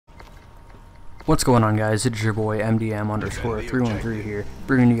What's going on, guys? It's your boy MDM_313 here,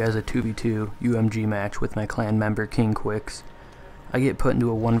 bringing you guys a 2v2 UMG match with my clan member King Quicks. I get put into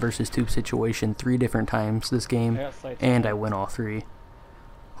a 1 versus 2 situation 3 different times this game, and I win all 3.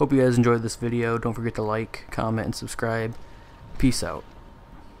 Hope you guys enjoyed this video. Don't forget to like, comment, and subscribe. Peace out.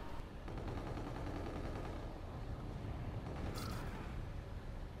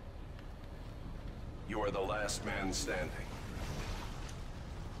 You are the last man standing.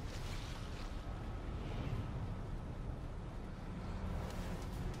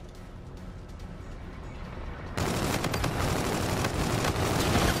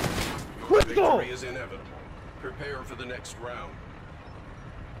 Victory is inevitable. Prepare for the next round.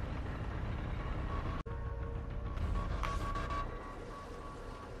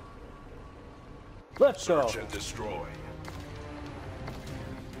 Let's go. Search and destroy.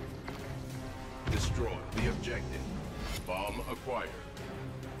 Destroy the objective. Bomb acquired.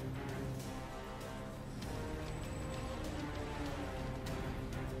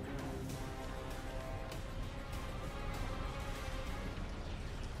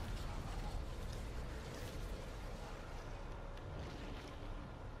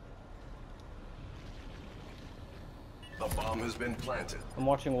 The bomb has been planted. I'm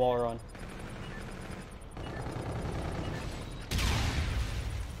watching wall run.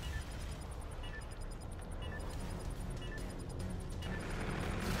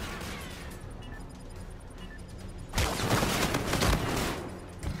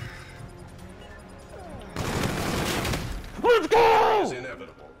 Let's go! Is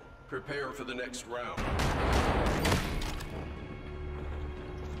inevitable. Prepare for the next round.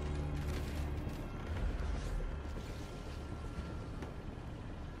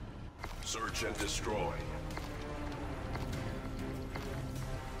 Search and destroy.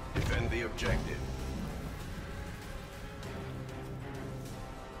 Defend the objective.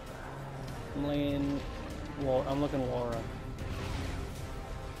 I'm laying wall. I'm looking wall run.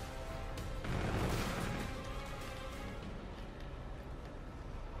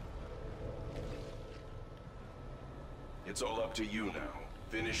 It's all up to you now.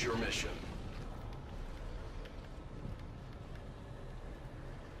 Finish your mission.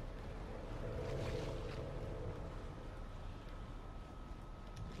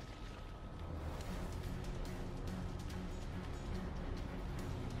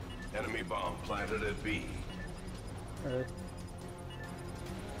 Enemy bomb planted at B. Alright.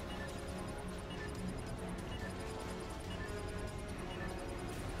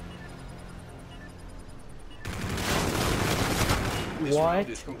 This What? round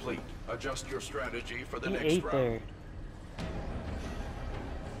is complete. Adjust your strategy for the He next ate round. there.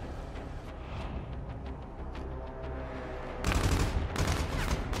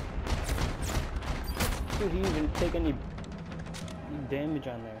 Dude, he didn't even take any damage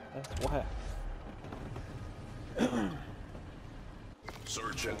on there. That's whack.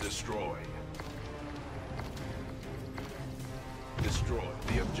 Search and destroy. Destroy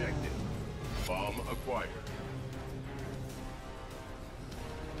the objective. Bomb acquired.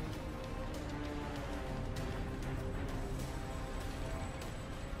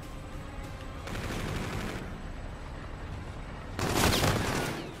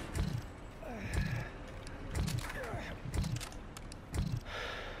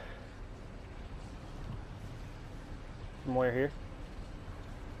 More here.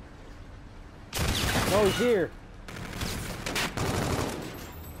 No, he's here.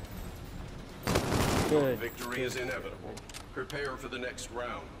 Good. Victory is inevitable. Prepare for the next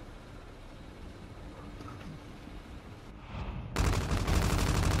round.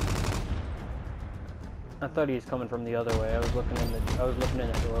 I thought he was coming from the other way. I was looking in the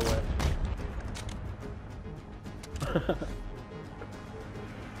doorway.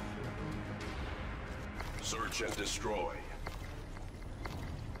 Search and destroy.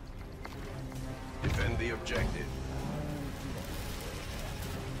 Defend the objective.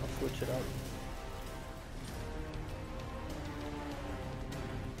 I'll switch it up.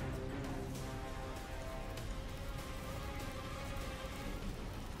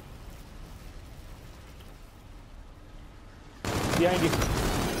 Behind you.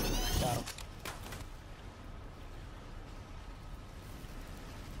 Got him.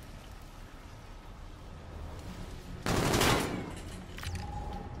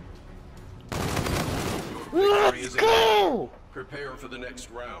 Let's go! Prepare for the next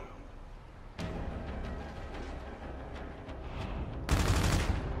round.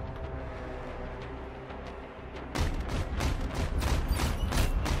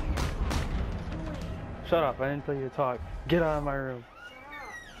 Shut up, I didn't tell you to talk. Get out of my room.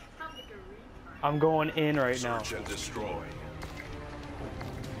 I'm going in right now. Search and destroy.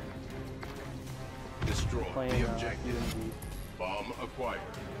 destroy playing the objective. UMG. Bomb acquired.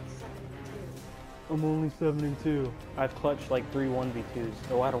 I'm only 7-2. I've clutched like 3 1v2s,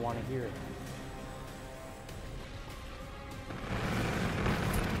 so I don't want to hear it.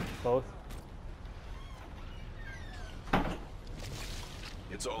 Both?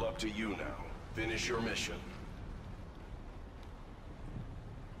 It's all up to you now. Finish your mission.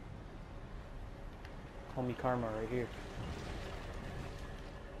 Call me Karma right here.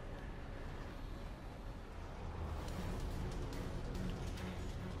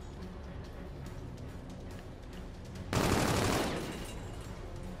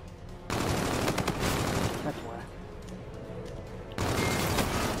 That's whack.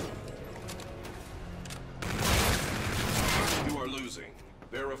 You are losing.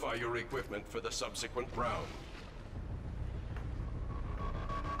 Verify your equipment for the subsequent round.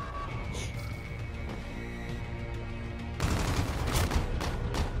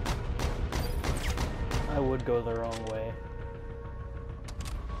 I would go the wrong way.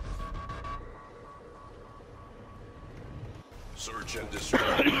 Search and destroy.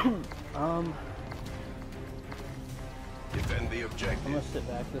 Defend the objective. I'm gonna sit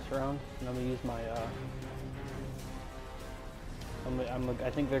back this round, and I'm gonna use my, I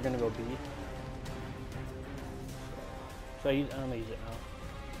think they're gonna go B. So I'm gonna use it now.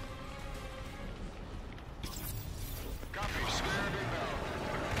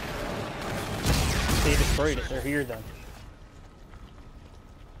 They destroyed it, they're here then.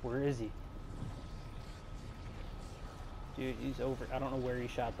 Where is he? Dude, he's over, I don't know where he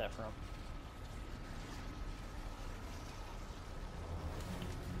shot that from.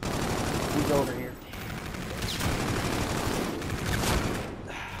 He's over here.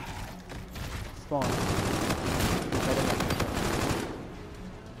 Spawn.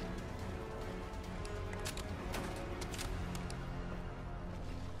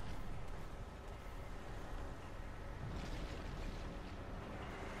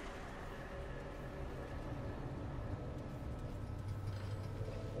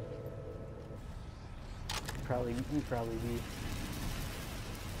 Probably be.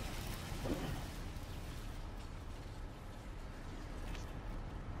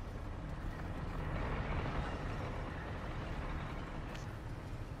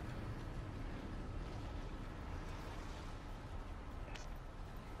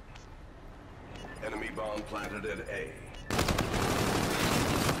 Enemy bomb planted at A.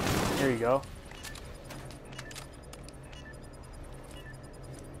 There you go.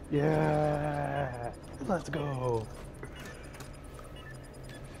 Yeah, let's go.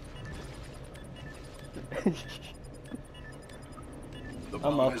 The I'm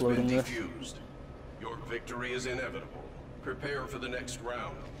bomb has been uploading this. defused. Your victory is inevitable. Prepare for the next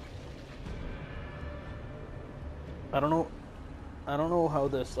round. I don't know how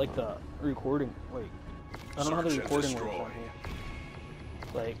this, like the recording, wait. I don't know how the Search and recording works destroy. on here.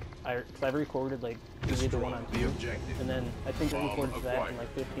 Like, cause I've recorded like usually the one on the 2, objective. and then I think it Bomb records that in acquired.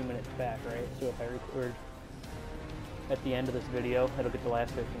 like 15 minutes back, right? So if I record at the end of this video, it'll get the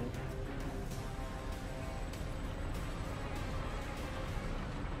last 15.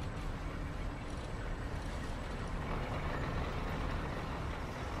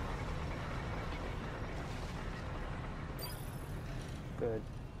 Good.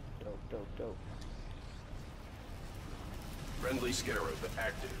 Dope. Friendly Scarab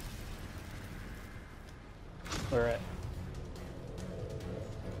active. Where at?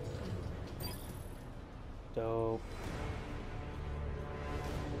 Dope.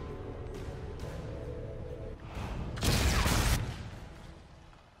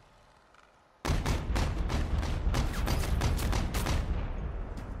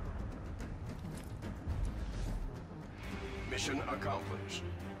 Mission accomplished.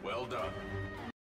 Well done.